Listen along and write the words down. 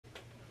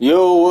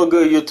Yo, what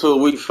good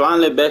YouTube? We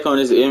finally back on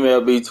this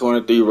MLB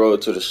 23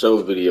 Road to the Show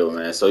video,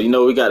 man. So,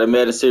 we got the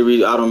Madden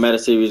series, Auto Madden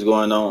series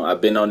going on. I've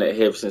been on that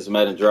heavy since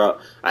Madden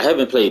dropped. I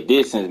haven't played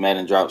this since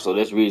Madden dropped, so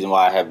that's the reason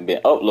why I haven't been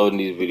uploading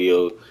these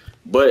videos.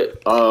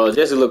 But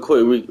just a little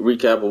quick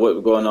recap of what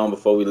was going on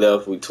before we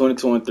left. We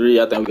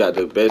 22-3. I think we got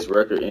the best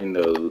record in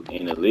the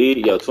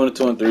league. Yo,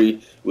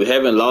 22-3. We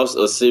haven't lost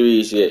a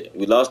series yet.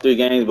 We lost 3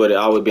 games, but it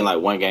always been like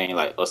one game,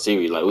 like a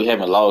series. Like we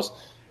haven't lost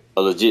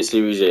a legit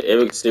series yet.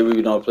 Every series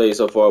we don't play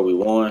so far, we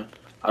won.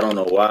 I don't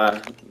know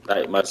why.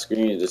 Like my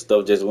screen, the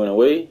stuff just went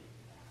away.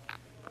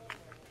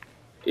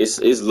 It's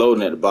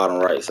loading at the bottom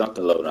right.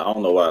 Something loading. I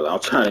don't know why.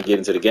 I'm trying to get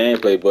into the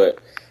gameplay, but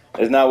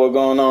that's not what's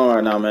going on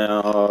right now,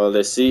 man.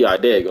 Let's see. All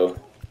right, there you go.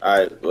 All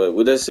right, well,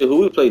 let's see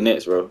who we play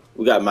next, bro.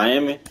 We got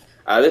Miami.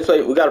 All right, let's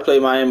play. We got to play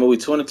Miami. We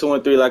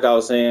 22-3, like I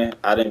was saying.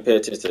 I didn't pay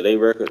attention to their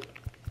record.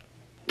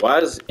 Why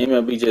is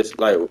MLB just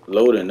like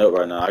loading up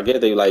right now? I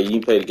guess they like you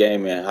can play the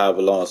game in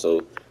however long,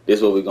 so this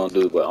is what we're gonna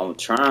do. But I'm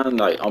trying,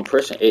 like I'm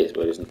pressing X,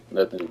 but there's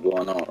nothing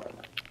going on right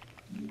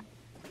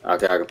now.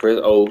 Okay, I can press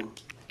O,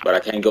 but I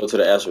can't go to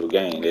the actual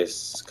game.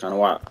 That's kind of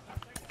wild.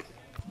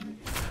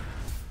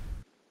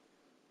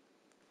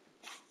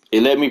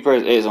 It let me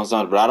press X on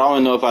something, but I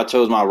don't know if I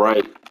chose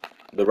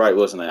the right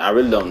what's the name. I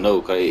really don't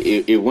know because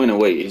it went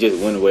away. It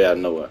just went away out of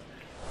nowhere.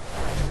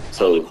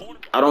 So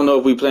I don't know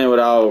if we playing with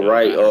our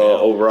right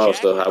overall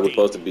stuff how we're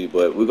supposed to be,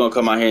 but we're gonna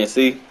come out here and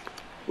see.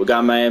 We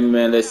got Miami,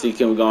 man. Let's see,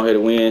 can we go ahead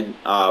and win?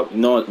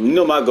 You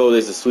know my goal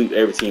is to sweep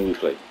every team we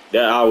play.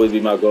 That always be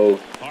my goal.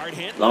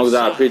 As long as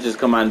our pitchers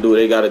come out and do what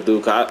they got to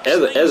do. Cause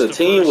as a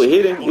team with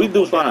hitting, we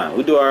do fine.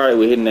 We do all right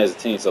with hitting as a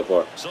team so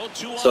far.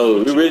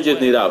 So we really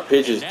just need our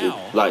pitchers to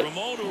like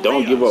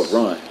don't give up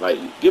runs. Like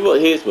give up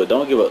hits, but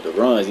don't give up the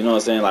runs. You know what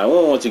I'm saying? Like we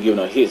don't want you giving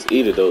up hits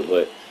either, though.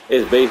 But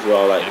it's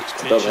baseball. Like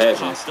stuff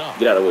happens.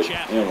 Get out of the way.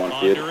 You don't want to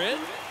field it.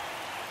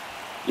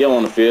 You don't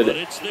want to field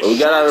it. But we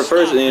got out of the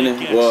first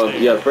inning. Well,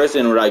 yeah, the first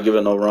inning without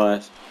giving no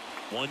runs.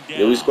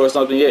 Did we score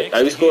something yet?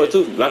 Like, we scored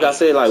 2. Like I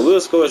said, like we'll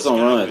score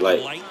some runs,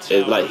 like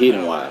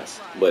hitting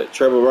wise. But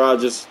Trevor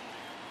Rogers,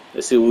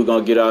 let's see what we're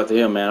gonna get out to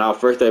him, man. Our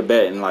first at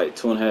bat in like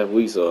 2.5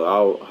 weeks or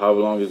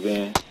however long it's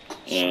been,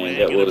 and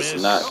that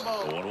was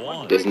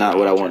not. That's not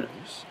what I wanted.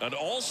 An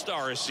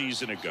all-star a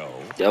season ago.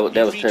 That was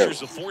terrible.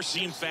 Features a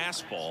 4-seam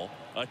fastball,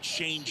 a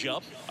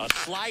changeup, a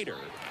slider,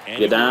 and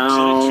get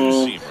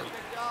down.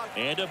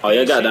 Oh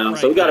yeah, got down.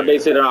 So we got a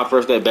base hit on our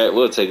first at bat.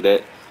 We'll take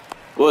that.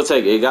 We'll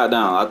take it. It got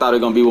down. I thought it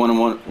was gonna be one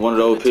of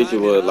those pitches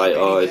where like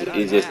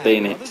it's just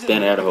standing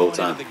there the whole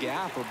time.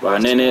 But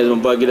Hernandez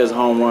when Buck get us a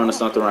home run or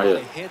something right here.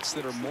 Hits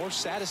that are more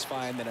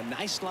satisfying than a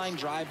nice line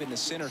drive in the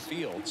center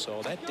field.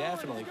 So that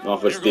definitely. Going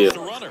for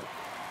steal.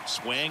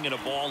 Swing and a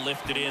ball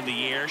lifted in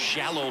the air,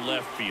 shallow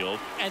left field,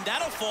 and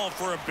that'll fall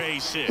for a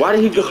base hit. Why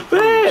did he go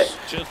back?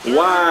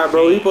 Why,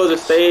 bro? He supposed to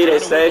stay at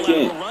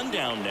second.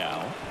 Rundown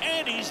now,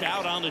 and he's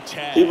out on the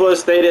tag. He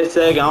supposed to stay at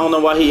second. I don't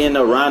know why he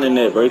ended up rounding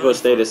that, bro. He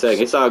supposed to stay at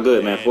second. It's all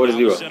good, man.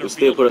 4-0. We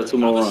still put up 2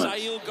 more runs. But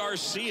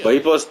he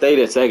supposed to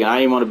stay at second. I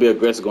ain't want to be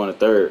aggressive going to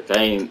third. I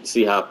ain't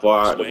see how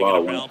far the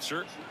ball went.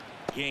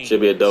 Should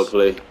be a dope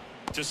play.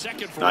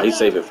 Nah, he's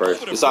safe at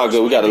first. It's all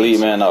good. We got a lead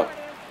man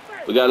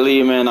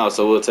off.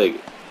 So we'll take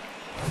it.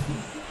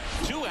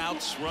 2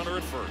 outs, runner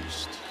at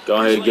first. Go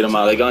ahead and get him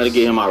out. They're going to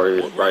get him out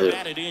right here.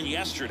 Batted in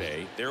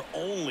yesterday, their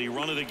only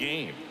run of the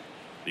game.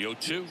 The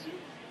 0-2.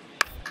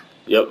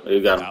 Yep,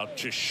 you got him. Out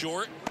to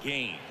short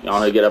game. Y'all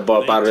want to get that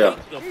ball out of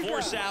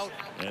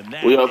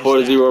there. We up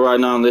 4-0 right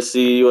now. Let's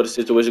see what the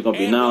situation going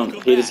to be now.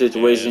 Hit the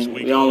situation.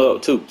 We only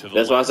up 2.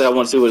 That's why I said I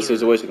want to see what the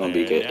situation going to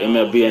be. Because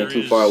MLB ain't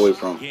too far away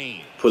from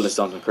pulling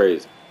something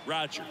crazy.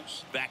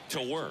 Rogers back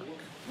to work.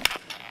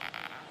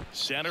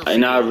 Hey,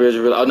 now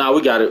oh no,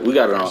 we got it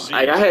on.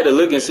 I had to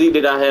look and see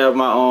that I have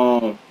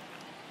my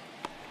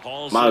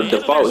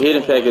default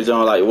hitting package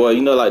on, like, well,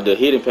 you know, like the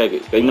hitting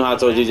package. You know how I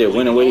told you just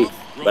went away,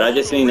 but I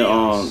just seen the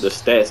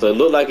stats, so it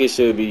looked like it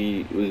should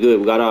be good.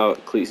 We got our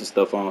cleats and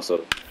stuff on,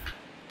 so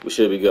we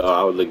should be good.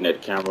 I was looking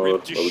at the camera,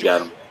 but we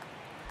got him.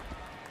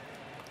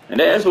 And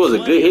that was a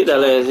good hit, that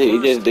last hit.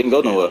 It just didn't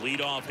go nowhere.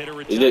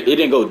 It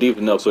didn't go deep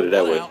enough, put it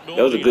that way.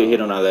 That was a good hit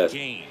on our last.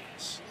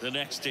 The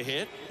next to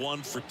hit,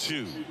 1 for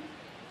 2.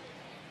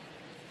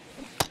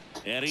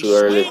 Too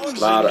early.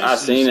 I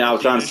seen it. I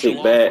was trying to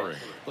stick back.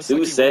 See,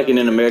 we second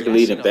in American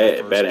League in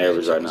batting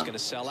average right now. Going to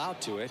sell out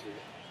to it.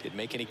 Didn't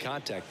make any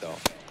contact though.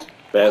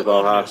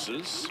 Fastball high.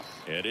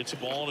 And it's a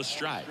ball and a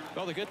strike.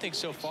 Well, the good thing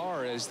so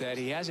far is that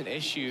he hasn't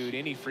issued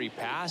any free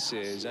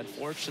passes.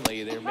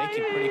 Unfortunately, they're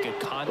making pretty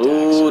good contact.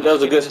 Ooh, that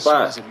was a good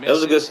spot. That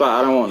was a good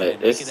spot. I don't want that.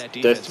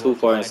 That's too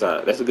far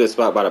inside. That's a good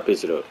spot by the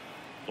pitcher though.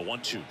 The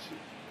 1-2.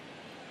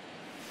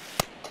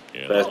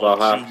 Fastball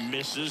high.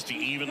 Misses to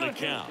even the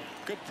count.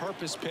 Good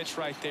purpose pitch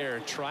right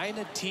there. Trying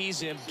to tease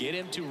him, get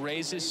him to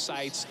raise his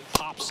sights,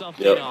 pop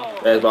something up.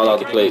 Fastball off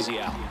the plate.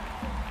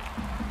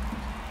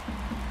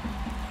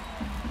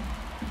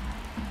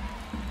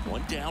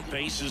 One down,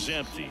 base is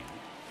empty.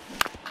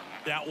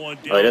 That one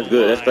down. All right, that's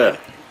good. That's fair.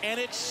 And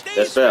it stays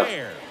that's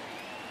fair.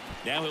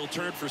 Now he'll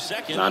turn for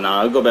second.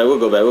 Nah, we'll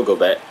go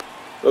back.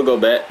 We'll go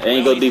back. It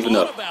ain't go deep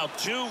enough. Well,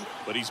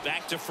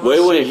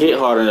 it wouldn't hit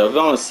hard enough. It's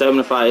only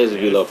 75 is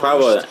below.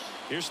 Probably a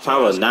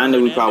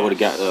 90 we probably would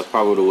have got.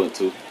 Probably would have went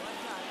to.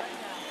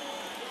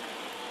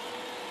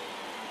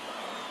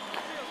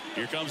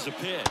 Here comes the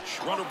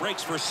pitch. Runner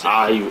breaks for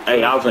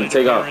hey, I was gonna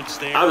take off.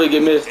 I was gonna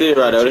get missed there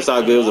right there. That's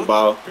how good it was a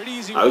ball.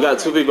 We got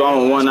 2 people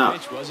on, 1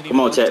 out. Come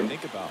on, Chapman.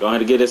 Go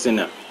ahead and get us in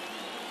there.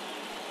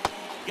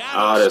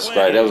 Oh, that's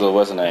right. That was a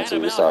Western name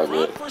too. It's all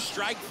good.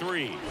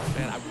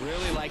 Man, I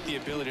really like the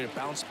ability to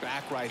bounce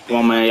back right there. Come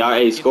on, man. Y'all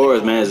 8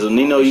 scores, man.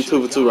 Zanino, you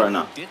 2 for 2 right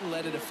now. Didn't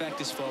let it affect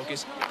his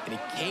focus, and he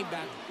came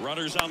back.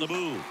 Runners on the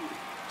move.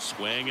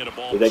 Swing at a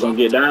ball. Is they gonna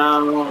get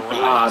down?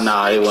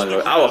 Nah, it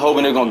wasn't. I was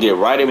hoping they're gonna get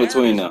right in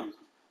between them.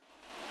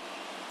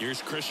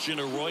 Here's Christian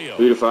Arroyo.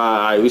 3 to 5. All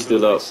right, we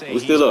still up. We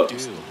still up.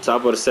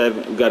 Top of the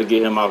 7. We got to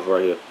get him off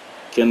right here.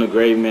 Kendall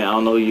Gray, man. I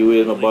don't know who you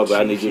is, my boy, but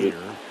I need you to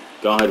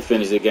go ahead and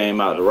finish the game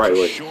out the right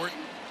way.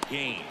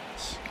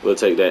 We'll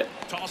take that.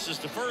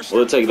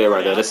 We'll take that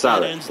right there. That's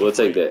solid. We'll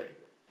take that.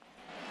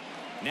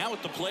 Now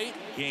at the plate,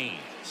 Gaines.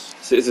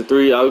 6 to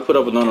 3. We put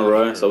up another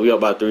run, so we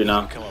up by 3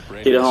 now.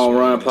 Hit a home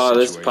run.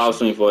 Let's power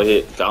swing for a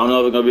hit. I don't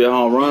know if it's gonna be a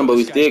home run, but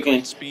we still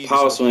can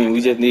power swing.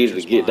 We just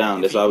needed to get down.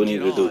 That's all we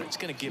needed to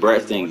do.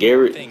 Braxton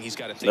Garrett,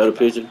 another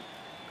pitcher.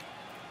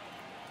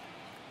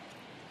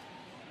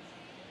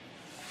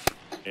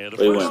 But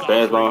he went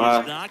fastball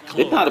high.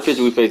 It's not the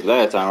pitcher we faced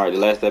last time, right? The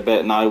last at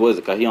bat. No, it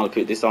wasn't, because he only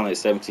pitched. This only a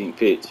 17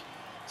 pitch,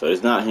 so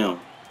it's not him.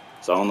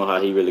 So I don't know how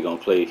he really gonna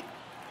play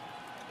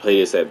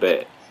this at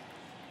bat.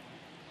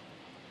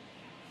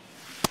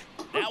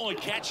 That one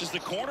catches the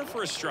corner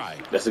for a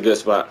strike. That's a good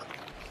spot.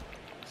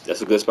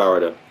 That's a good spot right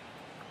there.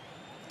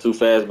 2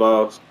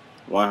 fastballs,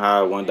 1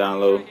 high, 1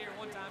 down low.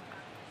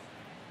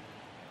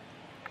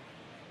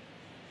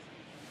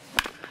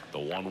 The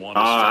 1-1.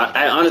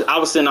 I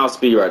was sitting off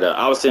speed right there.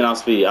 I was sitting off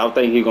speed. I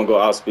think he gonna go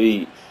off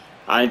speed.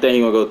 I didn't think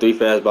he gonna go 3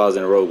 fastballs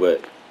in a row,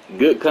 but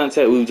good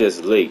contact. We were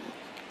just late.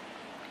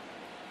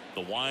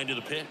 The wind of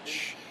the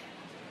pitch.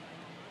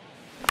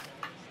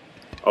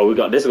 Oh,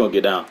 this is gonna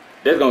get down.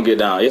 That's gonna get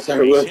down. Yes,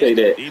 sir. We'll take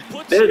that.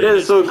 That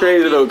is so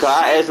crazy though, cause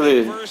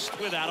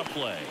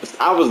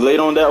I was late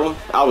on that one.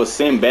 I was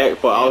sent back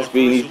for off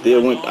speed. He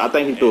still went. I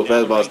think he threw a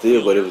fastball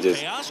still, but it was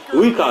just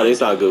we caught it.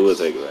 It's all good. We'll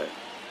take it right.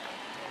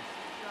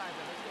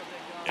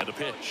 And the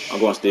pitch. I'm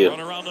going steal.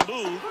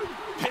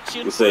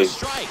 We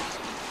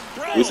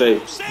say,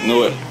 you know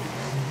what?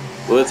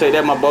 We'll take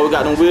that, my boy. We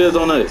got them wheels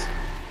on us.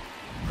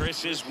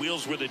 Chris's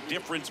wheels were the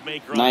difference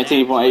maker.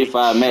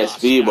 19.85 max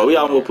speed, but we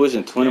almost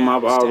pushing 20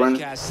 mile per hour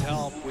running.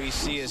 Help. We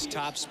see his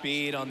top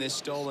speed on this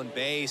stolen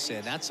base,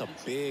 and that's a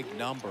big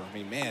number. I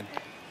mean, man,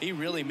 he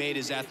really made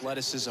his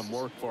athleticism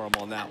work for him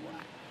on that one.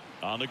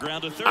 On the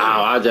ground to third.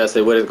 I just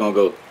say where it's gonna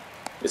go.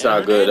 It's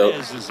all good though.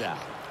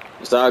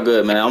 It's all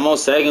good, man. I'm on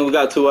second. We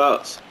got 2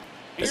 outs.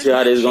 Let's see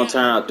how this is gonna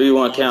turn out.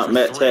 3-1 count.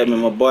 Matt Chapman,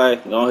 my boy.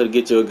 Go ahead and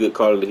get you a good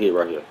call to hit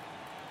right here.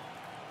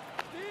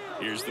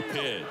 Here's the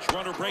pitch.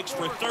 Runner breaks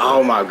for third.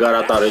 Oh my God!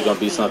 I thought it was gonna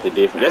be something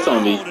different. That's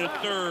on me.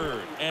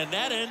 And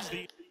that ends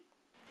the.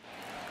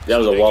 That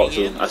was a walk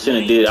too. I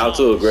shouldn't have did it. I was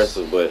too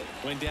aggressive, but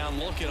went down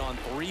looking on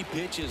 3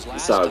 pitches last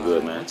it's all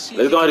good, man. Let's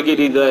go ahead and get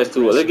these last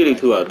 2. Let's get these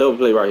 2 out. Double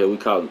play right here. We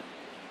call them.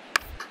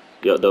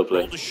 Yep, double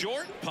play.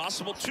 Short,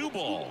 possible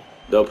 2-ball.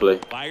 Double play.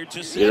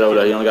 Get over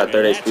there. He only got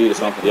 38 speed or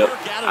something. Yep.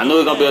 I knew it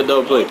was gonna be a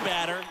double play.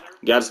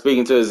 Got to speak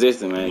into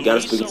existence, man.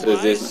 Got to speak into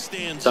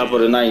existence. Top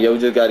of the 9th, yo. We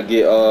just got to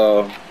get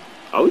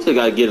we just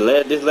got to get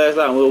this last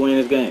out and we'll win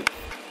this game.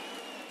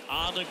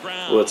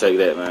 We'll take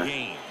that,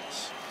 man.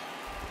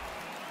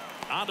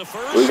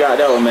 We got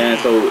that one, man.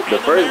 So the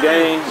first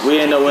game, we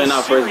ended up winning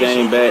our first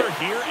game back.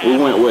 We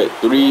went, what,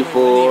 3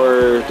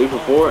 for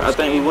 4? I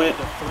think we went,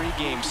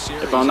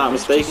 if I'm not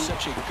mistaken.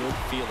 Such a good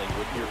feeling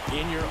when you're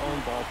in your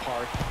own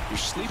ballpark. You're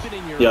sleeping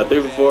in your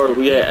 3 for 4.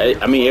 We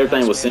had, I mean,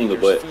 everything was single,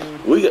 but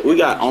we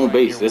got on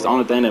base. That's the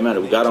only thing that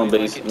mattered. We got on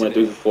base. We went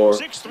 3 for 4.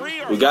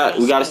 We got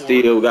a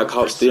steal. We got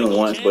caught stealing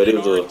once, but it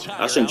was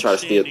I shouldn't try to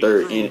steal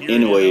third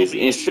anyways,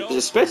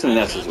 especially in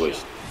that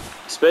situation.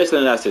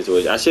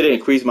 I should have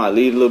increased my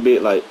lead a little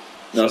bit, like, you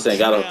know what I'm saying,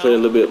 got to play a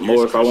little bit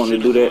more if I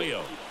wanted to do that,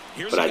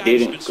 but I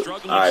didn't. All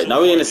right, now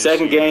we're in the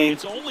second game.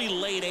 We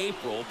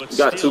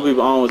got 2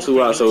 people on with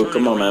 2 outs, so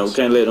come on, man. We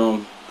can't let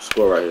them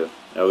score right here.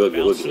 Yeah, we'll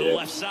get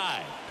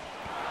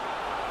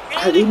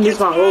that. He missed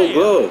my whole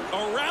glove.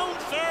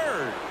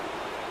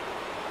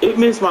 It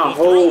missed my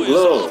whole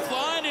glove.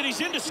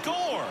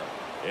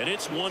 And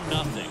it's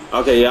 1-0.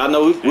 Okay, yeah, I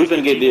know we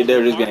finna get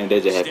there this game.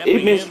 That just happened.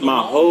 It missed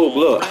my whole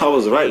glove. I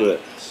was right with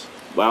it.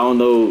 But I don't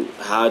know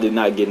how I did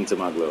not get into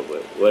my glove,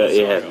 but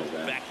it happens,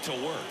 man. Back to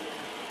work.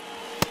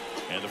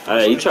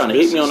 Hey, you trying to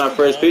hit me on that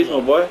first pitch, my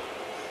boy?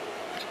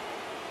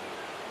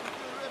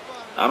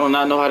 I do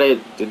not know how they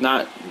did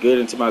not get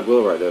into my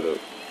glove right there, though.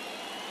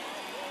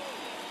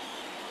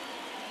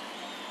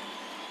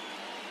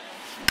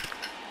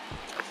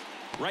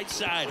 Right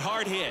side,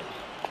 hard hit.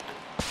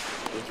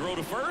 The throw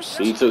to first.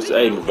 So you took,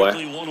 hey, my boy.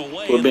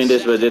 Quit being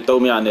this, but they throw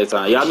me out next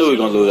time. Yeah, I knew we were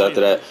gonna lose after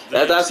that.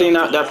 After I seen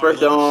that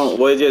first down,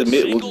 boy, just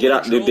get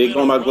out. They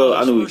go on my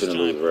glove. I knew we were gonna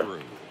lose, bro.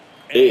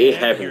 It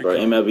happens, bro.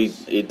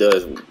 MLB, it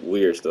does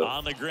weird stuff.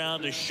 On the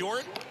ground to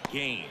short,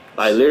 gain.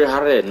 Like literally,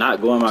 how did that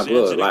not go in my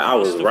glove? Like I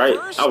was right.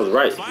 I was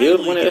right.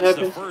 Healed when it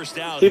happened.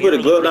 He put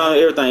the glove down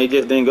and everything. It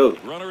just didn't go.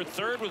 Runner at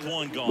third with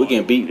one gone. We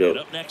getting beat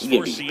though. We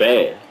getting beat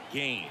bad.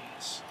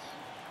 Gains.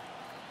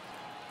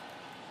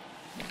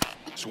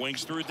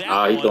 Swings through that.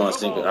 Ah, he throwing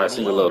single. All right,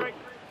 single low.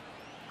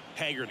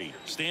 Haggerty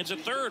stands at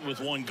third with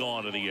one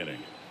gone in the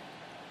inning.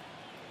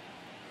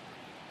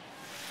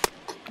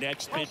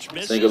 Next pitch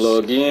misses. Single low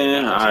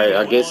again. All right,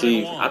 I guess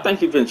he. I think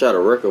he been trying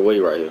to work away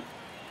right here.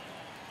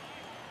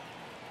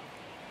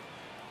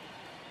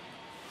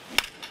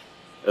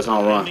 That's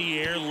home run.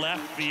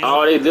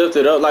 Oh, they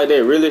lifted up like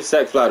that. Really?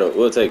 Sack fly though.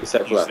 We'll take it.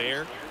 Sack fly. He's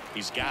there.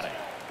 He's got it.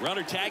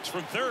 Runner tags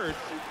from third.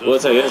 We'll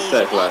take it.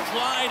 Sack fly.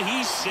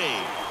 He's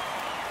saved.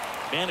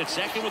 Man at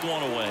second with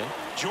one away.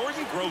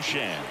 Jordan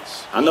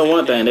Groshans. I know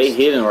one thing. They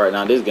hitting right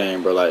now this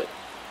game, bro. Like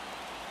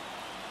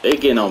they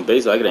getting on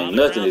base like it ain't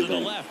nothing this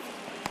game.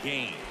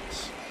 Gains.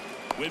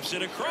 Whips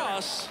it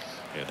across.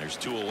 And there's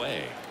two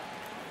away.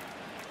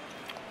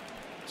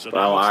 So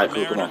all right,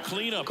 cool.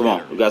 Come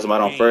on. We got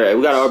somebody on first. Hey,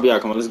 we got an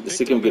RBI. Come on, let's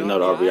see if we can get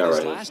another RBI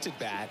right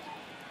here.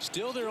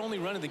 Still, they're only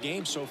running the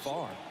game so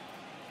far.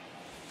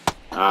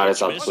 Ah,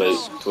 that's off the plate.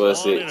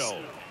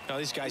 12-6. Now,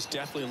 these guys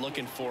definitely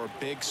looking for a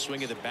big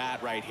swing of the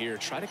bat right here.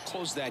 Try to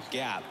close that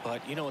gap.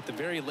 But, you know, at the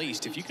very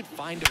least, if you could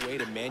find a way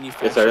to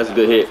manufacture yes, sir, that's a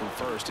good hit. From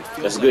first, it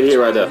feels that's a good hit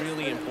right there.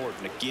 Really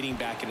important to getting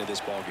back into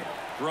this ballgame.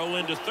 Throw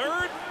into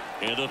third.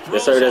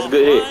 Yes, sir, that's a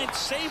good hit.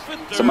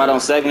 Somebody on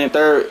second and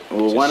third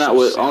with one out,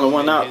 with only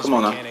one out. Come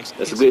on now.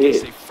 That's a good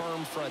hit. A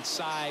firm front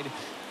side,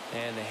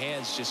 and the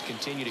hands just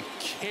continue to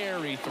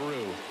carry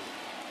through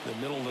the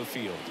middle of the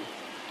field.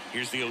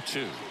 Here's the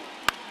 0-2.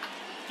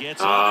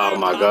 Oh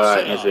my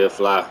God, infield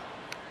fly.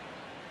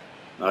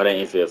 No, that ain't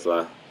infield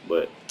fly,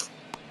 but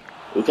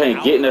we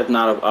can't get nothing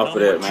out of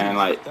that, man.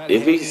 Like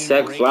if he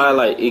sack fly,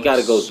 like he got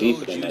to go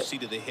deeper than that.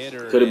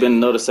 Could have been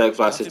another sack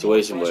fly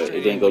situation, but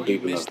it didn't go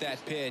deep enough.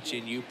 That pitch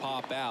and you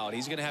pop out.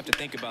 He's gonna have to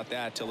think about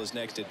that till his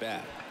next at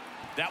bat.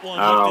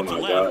 Oh my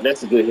God,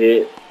 that's a good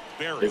hit.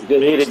 It's a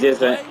good hit. It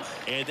just ain't.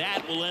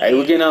 Hey,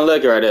 we're getting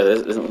unlucky right there.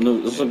 There's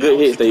some good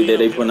hits that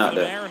they putting out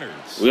there.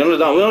 We only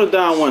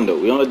down one though.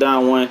 We only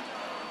down one.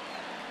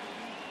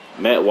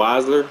 Matt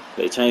Weisler,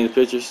 they changed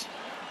pitchers.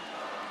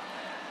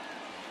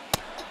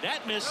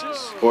 That misses.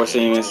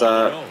 Forcing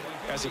inside.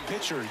 As a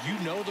pitcher, you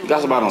know the got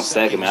somebody on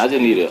second, man. I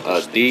just need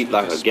a deep,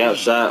 like a gap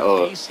shot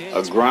or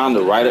a ground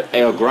to right.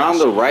 A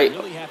ground to right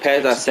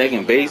past that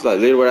second base, like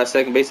literally where that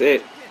second base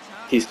at.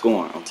 He's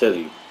scoring. I'm telling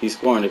you, he's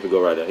scoring if he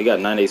go right there. He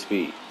got 98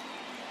 speed.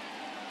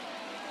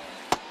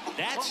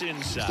 That's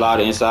inside. Slide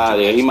it inside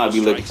there. He might be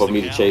looking for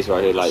me to chase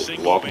right here, like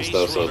walking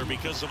stuff. So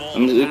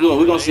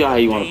we're gonna see how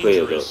he want to play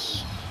it though.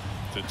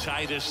 To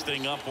tie this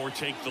thing up or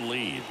take the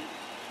lead.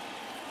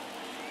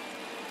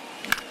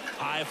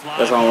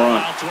 That's home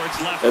run.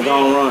 That's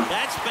home run.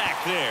 That's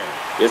back there.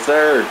 Yes,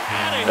 sir.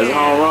 That's a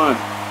home run.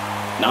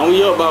 Now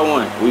we up by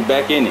one. We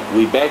back in it.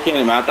 We back in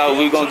it, man. I thought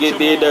we were gonna get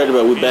dead dirty,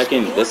 but we back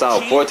in it. That's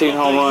all. 14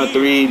 home run,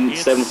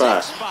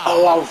 375.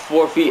 Oh, I was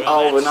 4 feet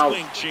off, and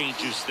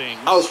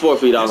I was 4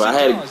 feet off. I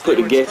had to put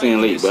the gas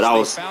in late, but I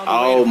was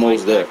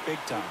almost there.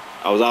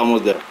 I was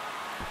almost there.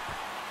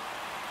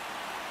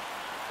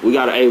 We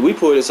gotta. Hey, we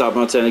pull this off.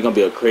 I'm telling you, it's gonna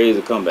be a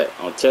crazy comeback.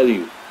 I'm telling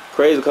you,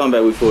 crazy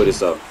comeback. We pull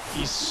this off.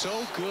 He's so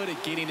good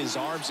at getting his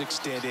arms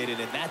extended, and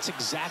that's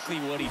exactly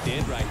what he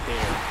did right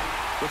there.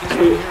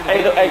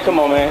 Hey, come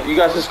on, man. You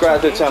gotta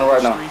subscribe to the channel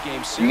right now.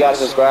 You gotta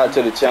subscribe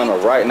to the channel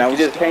right now. We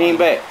just came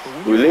back.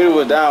 We literally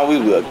were down.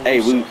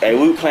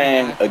 We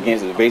playing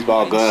against the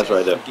baseball gods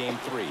right there.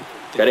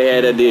 They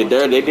had that did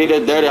dirty. They did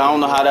that dirty. I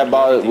don't know how that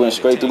ball went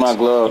straight through my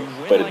glove,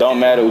 but it don't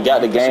matter. We got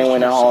the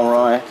game-winning home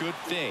run.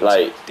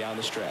 Like,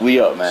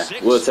 we up, man.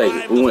 We'll take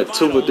it. We went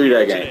 2 for 3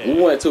 that game.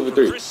 We went 2 for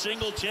 3.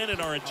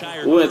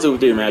 We went 2 for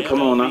 3, man.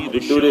 Come on now. We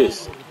do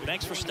this.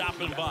 Thanks for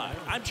stopping by.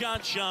 I'm John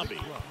Shambi.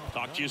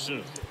 Talk to you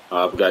soon.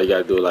 Oh, I forgot you got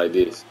to do it like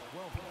this.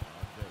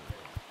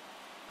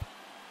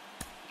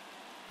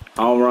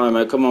 Home run,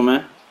 man. Come on,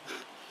 man.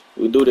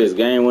 We do this.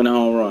 Game-winning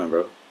home run,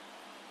 bro.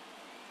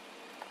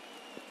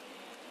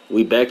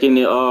 We back in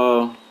the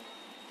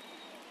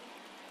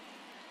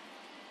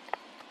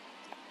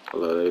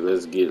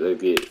let's get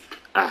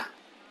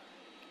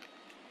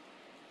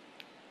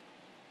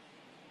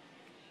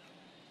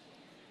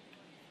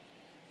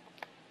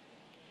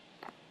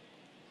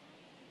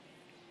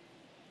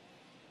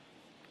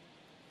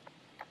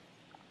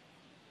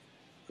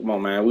Come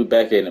on, man. We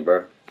back in it,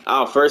 bro.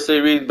 Our first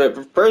series,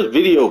 first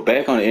video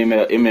back on the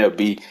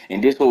MLB,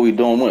 and this what we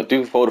doing. We went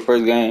 3 for 4 the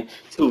first game,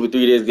 2 for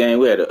 3 this game.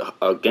 We had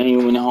a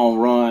game-winning home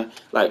run.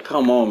 Like,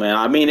 come on, man.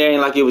 I mean, it ain't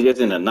like it was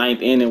just in the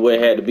 9th inning where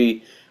it had to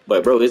be.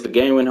 But, bro, it's the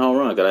game-winning home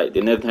run. Cause like,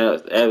 nothing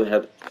else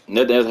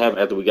happened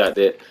after we got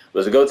that.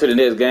 But to go to the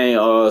next game,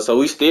 so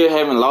we still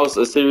haven't lost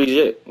a series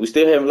yet. We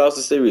still haven't lost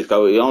a series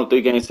because we on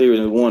 3-game series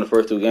and we won the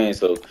first 2 games.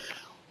 So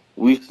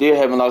we still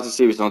haven't lost a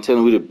series. So I'm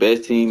telling you, we the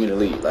best team in the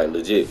league, like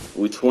legit.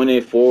 We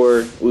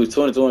 24. We was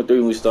 22-3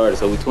 when we started,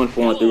 so we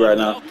 24-3 right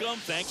now.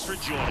 Thanks for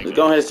joining. Let's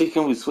go ahead and see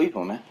can we sweep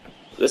them, man.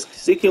 let's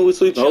see, can we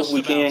sweep him?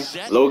 Hopefully we can.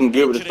 Logan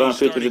Gilbert is starting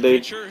pitcher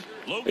today.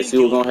 Let's see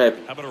what's gonna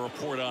happen.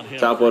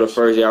 Top of the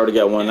first, he already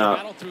got one out.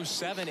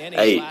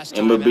 Hey,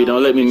 MLB,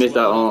 don't let me miss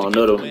out on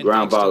another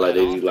ground ball like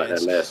they did like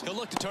that last one.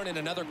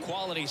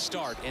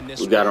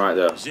 We got him right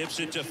there. Zips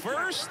it to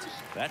first.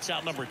 That's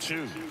out number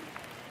 2.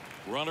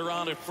 Runner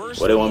on at first.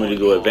 What they want me to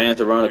do? Advance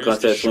the runner,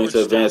 contact swing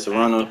to advance the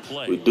runner.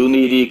 We do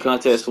need these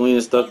contact swing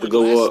and stuff to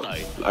go up.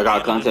 I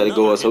got contact to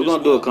go up, so we're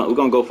gonna we're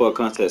gonna go for a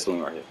contact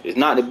swing right here. It's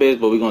not the best,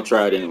 but we're gonna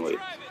try it anyway.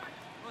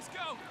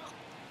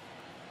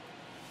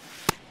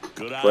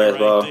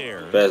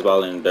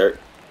 Fastball in the dirt.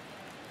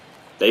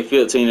 They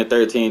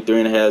 15-13,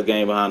 3.5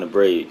 game behind the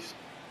Braves.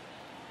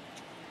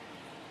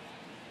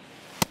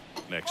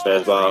 Next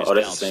fastball. Oh,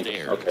 that's a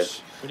sinker. Okay.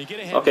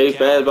 Okay,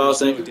 fastball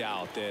sinker. No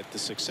doubt that the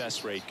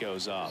success rate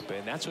goes up,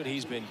 and that's what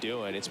he's been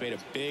doing. It's made a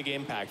big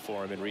impact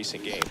for him in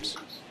recent games.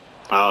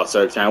 Oh,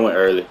 sir, time went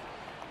early.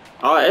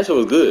 Oh, that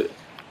was good.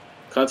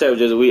 Contact was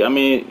just weak. I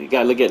mean, you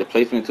gotta look at the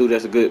placement too.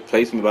 That's a good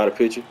placement by the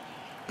pitcher.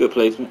 Good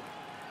placement.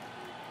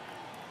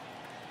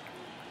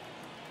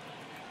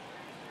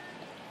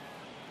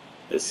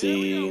 Let's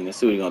see what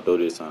he's gonna throw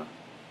this time.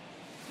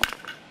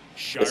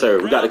 Yes,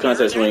 sir. We got the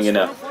contact swing in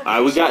there. All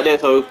right, we got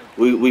that. So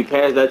we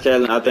passed that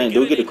challenge. I think.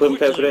 Do we get the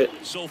equipment pack for that? I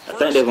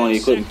think that's one of the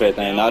equipment pack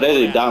thing. Now that's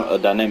a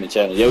dynamic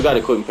challenge. Yeah, we got the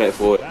equipment pack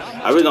for it.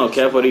 I really don't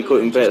care for the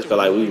equipment packs because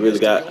like we really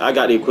got. I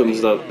got the equipment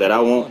stuff that I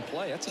want,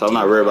 so I'm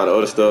not worried about the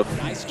other stuff.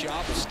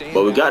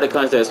 But we got the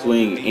contact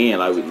swing in.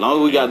 Like as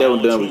long as we got that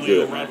one done, we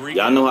good, man.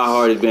 Y'all know how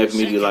hard it's been for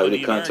me to do like with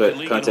the contact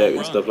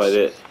and stuff like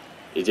that.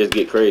 It just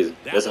get crazy.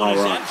 That's a home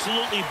run.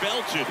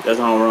 That's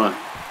a home run.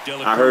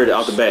 I heard it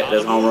off the bat.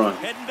 That's a home run.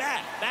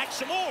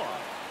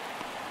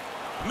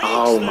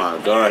 Oh my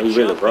God, he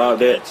really brought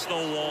that.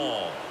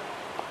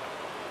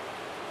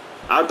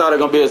 I thought it was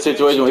gonna be a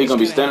situation where he's gonna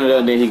be standing there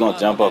and then he's gonna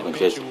jump up and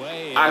catch it.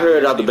 I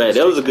heard it off the bat.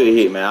 That was a good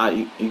hit,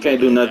 man. You can't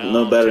do nothing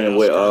no better than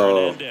what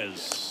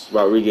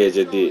Rodriguez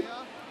just did.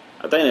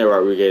 I think that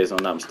Rodriguez, if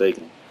I'm not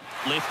mistaken.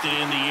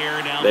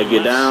 They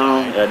get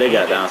down. Yeah, they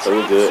got down, so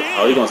we're good.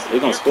 Oh, he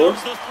gonna score?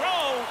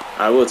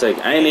 I will take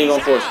it. I ain't even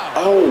gonna force.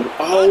 Oh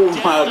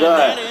my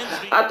God!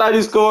 I thought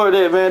he scored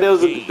that, man. That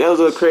was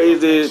a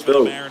crazy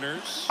throw.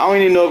 I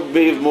don't even know if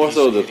it was more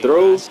so the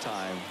throw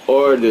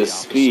or the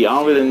speed. I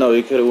don't really know.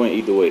 It could have went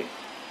either way.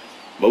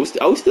 But we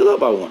still up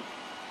by one.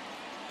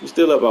 We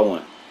still up by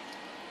one.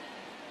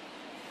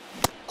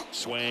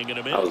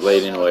 I was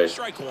late anyway.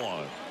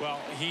 Well,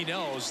 he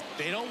knows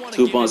they don't want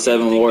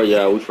 2.7 more.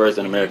 Yeah, we first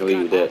in the American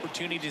League with that.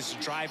 Opportunities to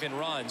drive in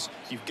runs.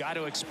 You've got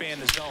to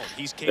expand the zone.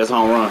 That's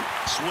home run.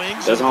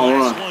 That's home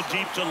run.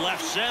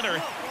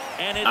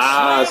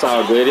 It's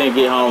all good. They didn't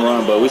get home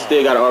run, but we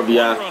still got an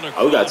RBI.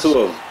 Oh, we got 2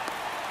 of them.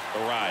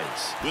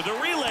 With a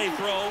relay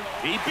throw,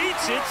 he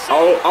beats it.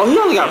 Oh, he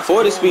only got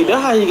 40 speed.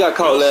 That's how he got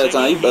caught last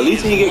time. At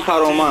least he didn't get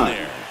caught on mine.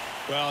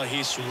 Well,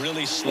 he's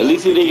really slow. At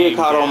least he didn't get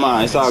caught on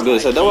mine. It's all good.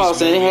 So that's why I was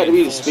saying it had to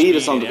be the speed or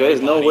something.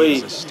 There's no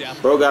way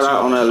bro got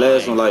out on that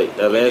last one, like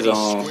that last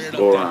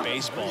go around.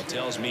 Baseball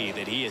tells me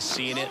that he is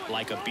seeing it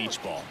like a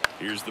beach ball.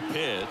 Here's the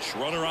pitch.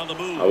 Runner on the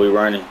move. Are we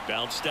running?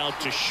 Bounced out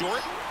to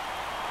short.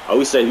 Oh,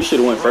 we said you should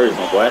have went first,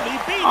 my boy.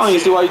 I don't even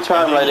see why you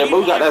tried like that, but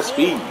we got that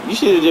speed. You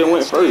should have just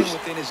went first.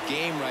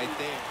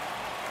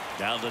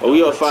 Oh,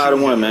 we up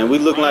 5-1, man. We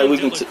looking like we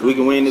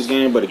can win this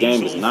game, but the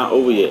game is not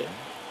over yet.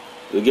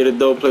 We get a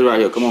double play right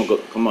here. Come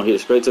on, hit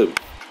it straight to me.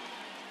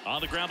 On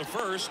the ground to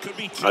first, could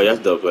be 2. Oh, that's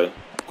double play.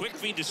 Quick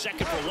feed to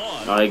second for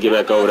 1. Oh, he get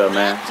back over there,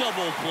 man.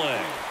 Double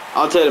play.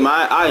 I'll tell you,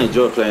 man, I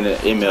enjoy playing the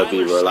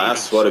MLB, bro. Like, I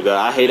swear to God,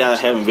 I hate I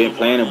haven't been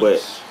playing it,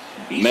 but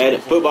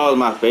Madden football is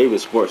my favorite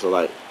sport. So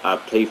like, I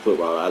play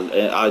football.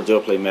 I enjoy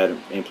playing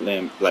Madden and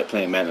playing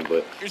Madden.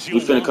 But we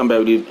finna come back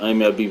with these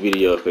MLB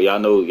videos, cause y'all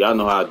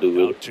know how I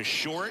do it.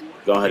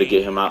 Go ahead to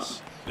get him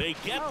out. Go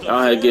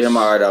ahead to get him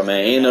out right out,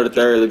 man. Ain't another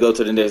third to go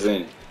to the next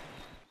inning.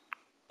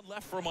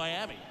 Left for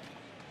Miami.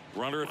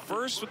 Runner at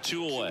first with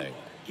 2 away.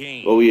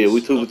 Game. Oh yeah,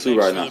 we 2 for 2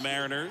 right now. The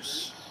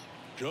Mariners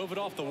drove it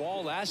off the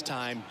wall last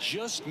time.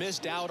 Just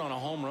missed out on a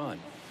home run.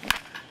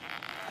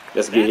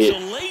 That's a good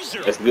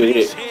hit. That's a good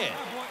hit.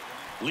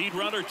 Lead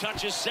runner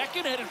touches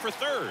second, headed for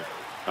third.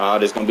 Oh,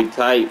 this gonna be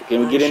tight.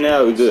 Can we get in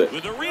there? We good. We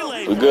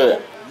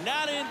good.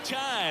 Not in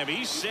time.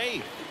 He's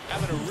safe.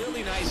 Having a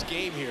really nice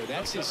game here.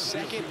 That's his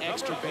second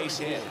extra base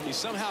hit. He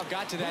somehow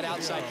got to that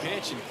outside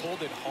pitch and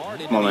pulled it hard.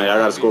 Come on, man. I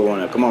gotta score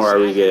one. Come on,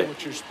 Rodriguez.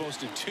 What you're supposed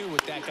to do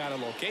with that kind of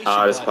location.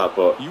 This pop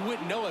up. You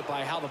wouldn't know it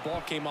by how the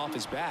ball came off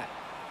his bat.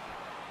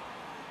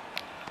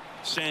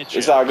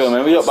 It's all good,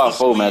 man. We up by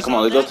 4, man. Come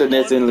on, let's go to the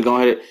next inning. Let's go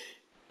ahead.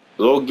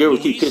 Logan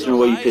Gilbert, keep pitching the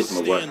way you pitch,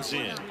 my boy.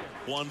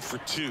 1 for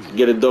 2.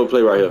 Get a double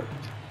play right here.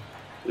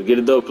 Let's get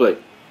a double play.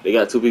 They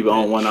got 2 people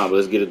on 1 out, but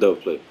let's get a double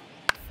play.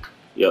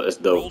 Yo, it's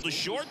double. Roll to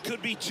short,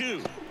 could be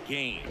 2.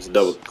 Game. It's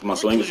double. Come on,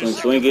 swing it.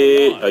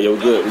 Oh, yo, we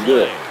good. We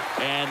good.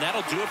 And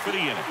that'll do it for the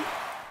inning.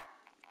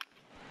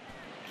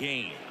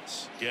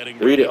 Gaines getting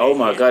read it. Oh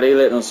my God, they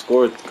let them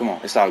score. Come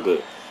on, it's all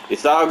good.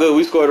 It's all good.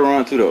 We scored a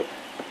run too, though.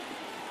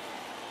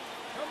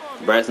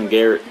 Bryson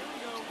Garrett.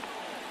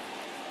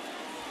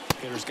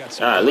 pitcher's got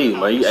some. Golly,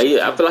 man.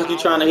 I feel like you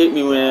trying to hit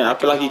me, man. I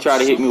feel like you try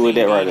to hit me with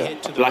that right there.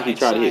 I feel like you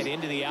try to hit me.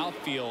 Into the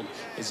outfield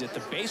is that the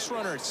base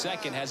runner at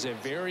second has a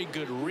very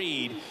good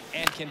read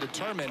and can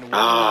determine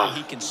whether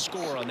he can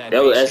score on that.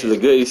 That was actually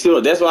good. You see,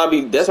 that's what I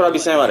be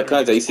saying about the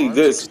contact. You see,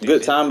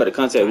 good time, but the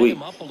contact weak.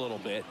 Up a little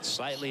bit,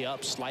 slightly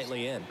up,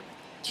 slightly in.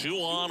 2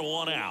 on,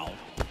 1 out.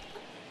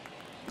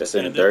 That's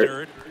in the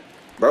third.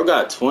 Bro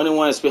got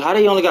 21 speed. How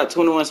they only got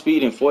 21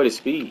 speed and 40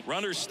 speed?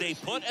 Runners stay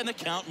put, and the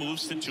count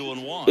moves to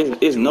 2-1.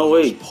 It's no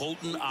way.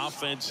 Potent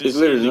offenses. It's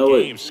literally no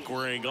way.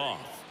 Squaring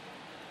off.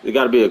 There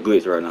got to be a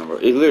glitch right now, bro.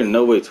 It's literally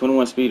no way.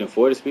 21 speed and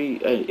 40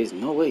 speed. Hey, it's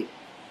no way.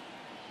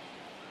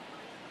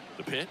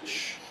 The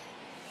pitch.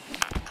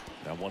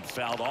 That one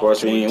fouled off. Of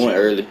course, we went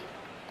early.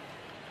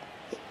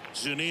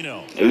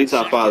 Zunino. At least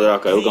I followed it.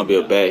 Okay, it was gonna be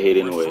a bad hit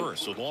anyway.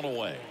 First with 1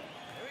 away.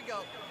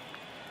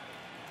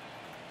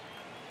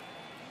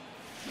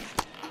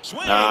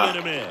 Swing and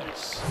a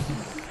miss.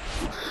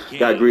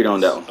 Got greed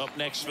on that one. Up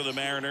next for the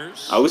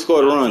Mariners. Oh, we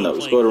scored a run though.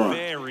 We scored a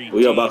run.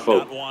 We up by 4.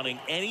 Not wanting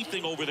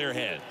anything over their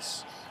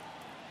heads.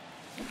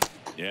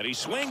 Yeah, he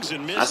swings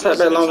and misses. I sat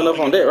back long enough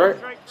on that, right?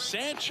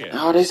 Sanchez.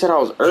 Oh, they said I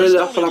was early.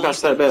 I feel like I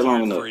sat back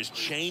long enough. For his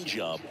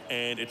changeup,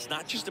 and it's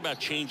not just about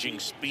changing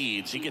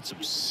speeds. He gets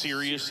some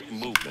serious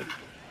movement.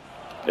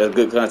 That's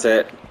good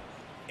contact.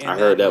 I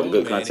heard that was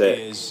good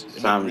contact.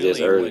 Time really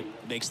just early.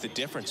 Makes the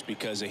difference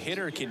because a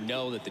hitter can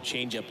know that the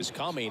changeup is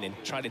coming and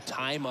try to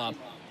time up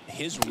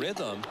his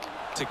rhythm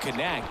to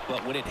connect.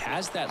 But when it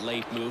has that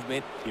late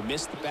movement, you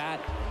miss the bat.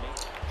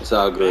 It's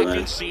all good,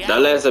 man.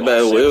 That last at bat,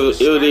 it was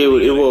what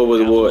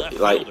it was.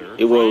 Like,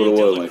 it was what it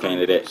was when it came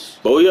to that.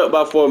 But we up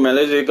by 4, man.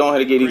 Let's just go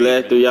ahead and get these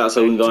last 3 out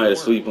so we can go ahead and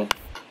sweep them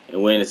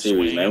and win the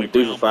series, man. We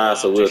 3 for 5,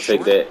 so we'll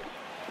take that.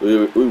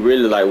 We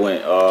really like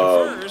went.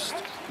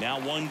 Now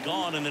 1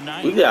 gone in the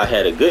 9th. We got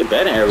had a good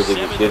batting average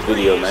this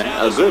video, man.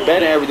 A good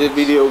batting average this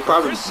video.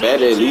 Probably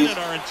batted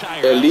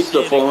at least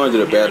a 400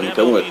 of batting.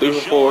 Because we went 3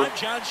 for 4.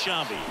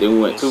 Then we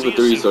went 2 for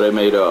 3, so they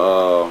made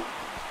a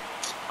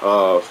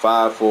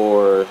 5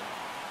 for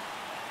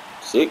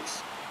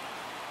 6.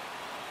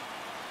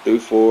 3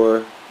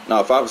 for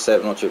 5 for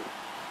 7. No tripping.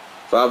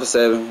 5 for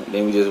 7.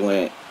 Then we just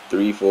went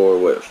 3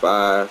 for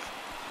 5.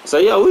 So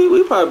yeah,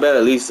 we probably bet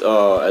at least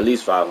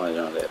 500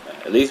 on that, man.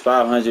 At least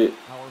 500.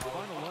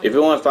 If it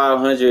went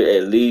 500,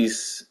 at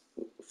least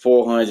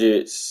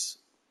 400s.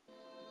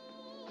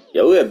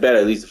 Yeah, we had bet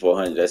at least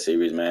 400 that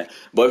series, man.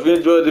 But if you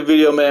enjoyed the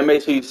video, man,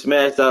 make sure you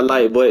smash that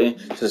like button,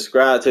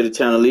 subscribe to the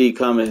channel, leave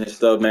comments and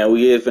stuff, man.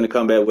 We is finna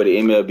come back with the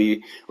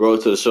MLB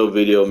Road to the Show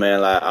video, man.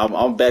 Like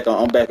I'm back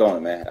on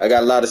it, man. I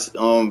got a lot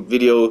of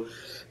video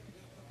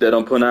that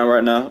I'm putting out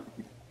right now.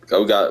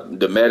 We got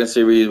the Madden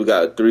series. We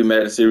got 3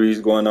 Madden series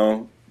going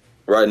on.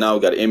 Right now, we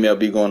got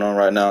MLB going on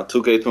right now.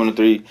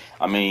 2K23.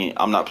 I mean,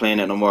 I'm not playing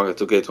it no more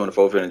because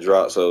 2K24 finna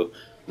drop. So,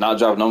 not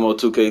drop no more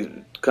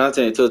 2K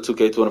content until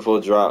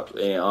 2K24 drop.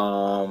 And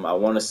I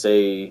want to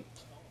say,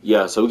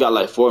 yeah. So we got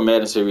like 4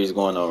 Madden series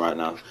going on right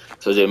now.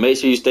 So just make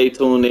sure you stay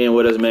tuned in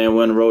with us, man.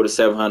 We're on the road to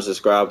 700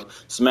 subscribers.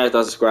 Smash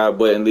that subscribe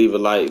button, leave a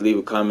like, leave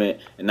a comment,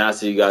 and I'll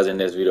see you guys in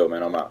this video,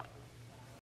 man. I'm out.